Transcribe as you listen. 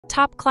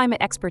Top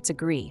climate experts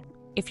agree.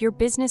 If your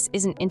business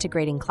isn't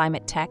integrating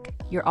climate tech,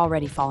 you're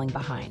already falling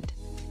behind.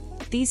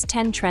 These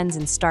 10 trends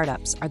in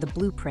startups are the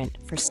blueprint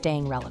for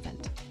staying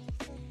relevant.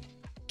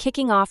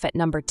 Kicking off at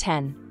number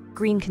 10,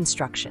 green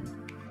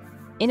construction.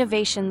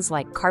 Innovations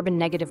like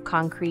carbon-negative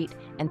concrete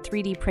and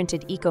 3D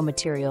printed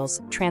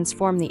eco-materials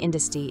transform the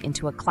industry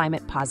into a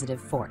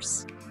climate-positive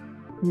force.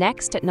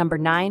 Next, at number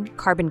 9,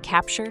 carbon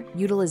capture,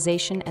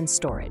 utilization, and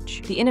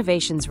storage. The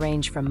innovations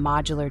range from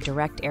modular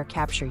direct air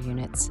capture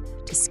units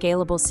to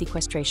scalable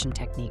sequestration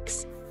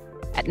techniques.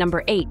 At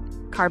number 8,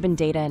 carbon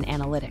data and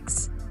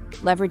analytics.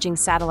 Leveraging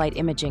satellite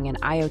imaging and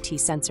IoT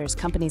sensors,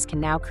 companies can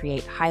now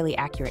create highly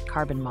accurate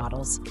carbon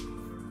models.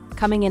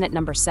 Coming in at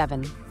number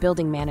 7,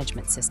 building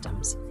management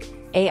systems.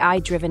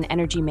 AI-driven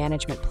energy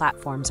management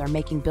platforms are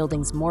making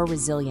buildings more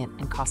resilient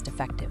and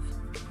cost-effective.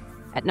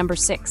 At number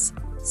 6,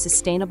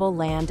 sustainable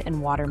land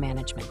and water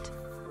management.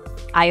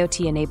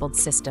 IoT-enabled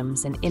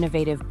systems and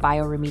innovative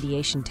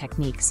bioremediation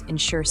techniques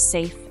ensure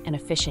safe and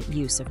efficient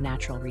use of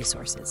natural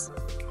resources.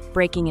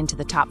 Breaking into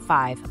the top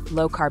 5,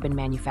 low-carbon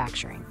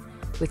manufacturing.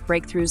 With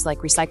breakthroughs like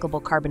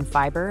recyclable carbon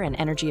fiber and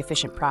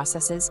energy-efficient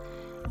processes,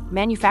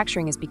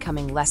 manufacturing is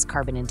becoming less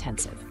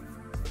carbon-intensive.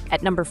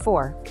 At number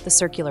 4, the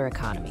circular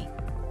economy.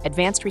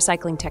 Advanced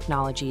recycling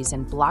technologies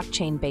and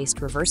blockchain-based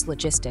reverse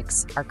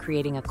logistics are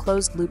creating a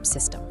closed-loop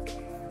system.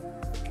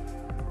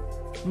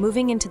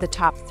 Moving into the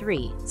top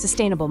 3,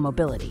 sustainable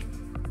mobility.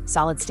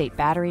 Solid-state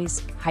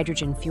batteries,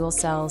 hydrogen fuel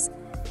cells,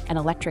 and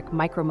electric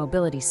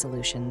micromobility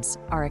solutions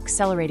are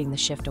accelerating the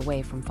shift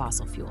away from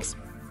fossil fuels.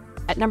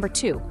 At number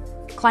 2,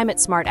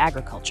 climate-smart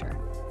agriculture.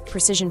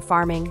 Precision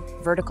farming,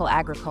 vertical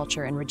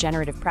agriculture, and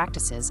regenerative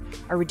practices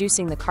are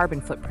reducing the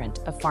carbon footprint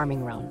of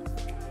farming ground.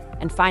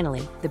 And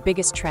finally, the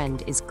biggest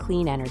trend is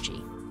clean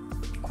energy.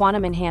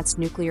 Quantum-enhanced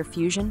nuclear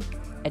fusion,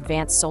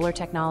 advanced solar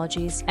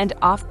technologies, and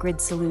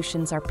off-grid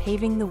solutions are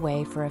paving the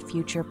way for a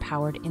future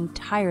powered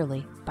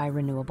entirely by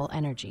renewable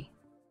energy.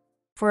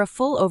 For a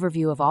full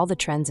overview of all the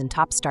trends and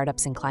top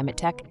startups in climate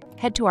tech,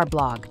 head to our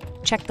blog.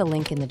 Check the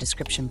link in the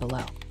description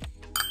below.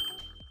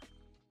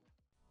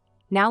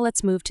 Now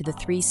let's move to the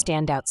 3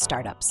 standout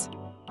startups.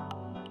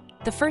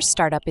 The first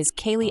startup is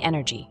Caeli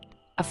Energie,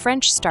 a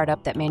French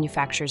startup that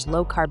manufactures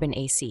low-carbon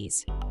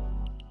ACs.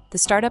 The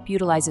startup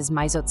utilizes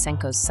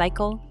Mizotsenko's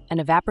cycle, an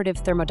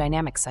evaporative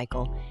thermodynamic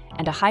cycle,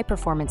 and a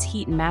high-performance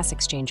heat and mass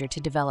exchanger to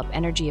develop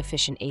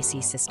energy-efficient AC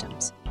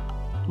systems.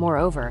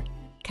 Moreover,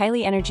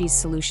 Caeli Energie's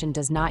solution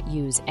does not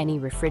use any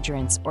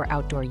refrigerants or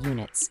outdoor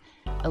units,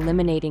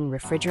 eliminating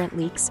refrigerant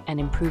leaks and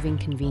improving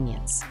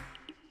convenience.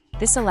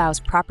 This allows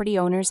property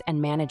owners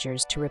and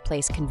managers to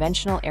replace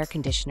conventional air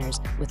conditioners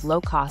with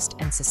low-cost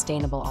and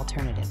sustainable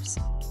alternatives.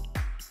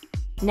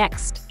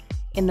 Next,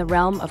 in the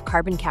realm of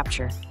carbon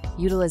capture,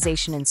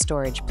 utilization and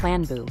storage,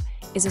 Planboo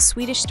is a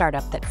Swedish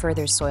startup that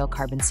furthers soil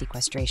carbon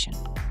sequestration.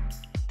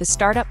 The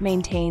startup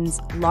maintains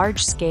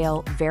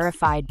large-scale,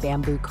 verified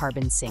bamboo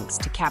carbon sinks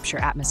to capture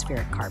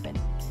atmospheric carbon.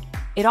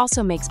 It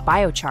also makes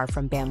biochar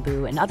from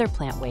bamboo and other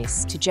plant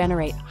wastes to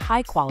generate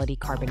high-quality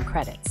carbon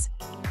credits.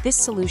 This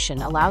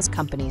solution allows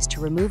companies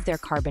to remove their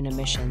carbon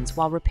emissions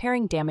while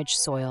repairing damaged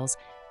soils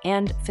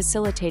and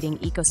facilitating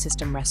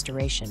ecosystem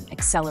restoration,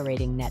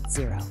 accelerating net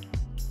zero.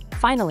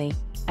 Finally,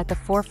 at the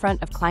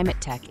forefront of climate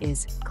tech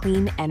is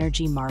Clean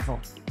Energy Marvel.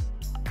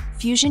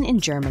 Fusion in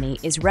Germany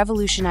is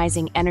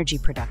revolutionizing energy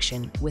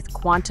production with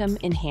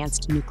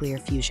quantum-enhanced nuclear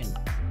fusion.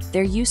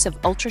 Their use of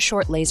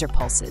ultra-short laser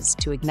pulses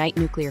to ignite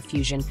nuclear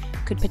fusion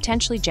could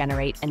potentially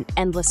generate an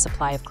endless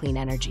supply of clean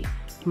energy,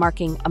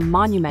 marking a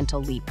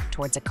monumental leap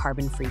towards a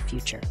carbon-free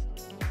future.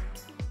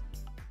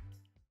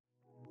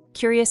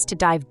 Curious to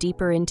dive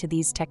deeper into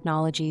these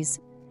technologies?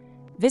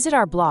 Visit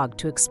our blog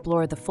to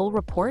explore the full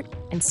report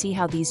and see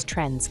how these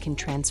trends can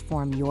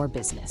transform your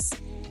business.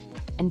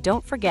 And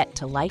don't forget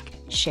to like,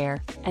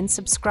 share, and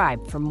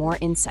subscribe for more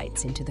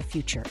insights into the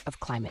future of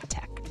climate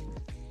tech.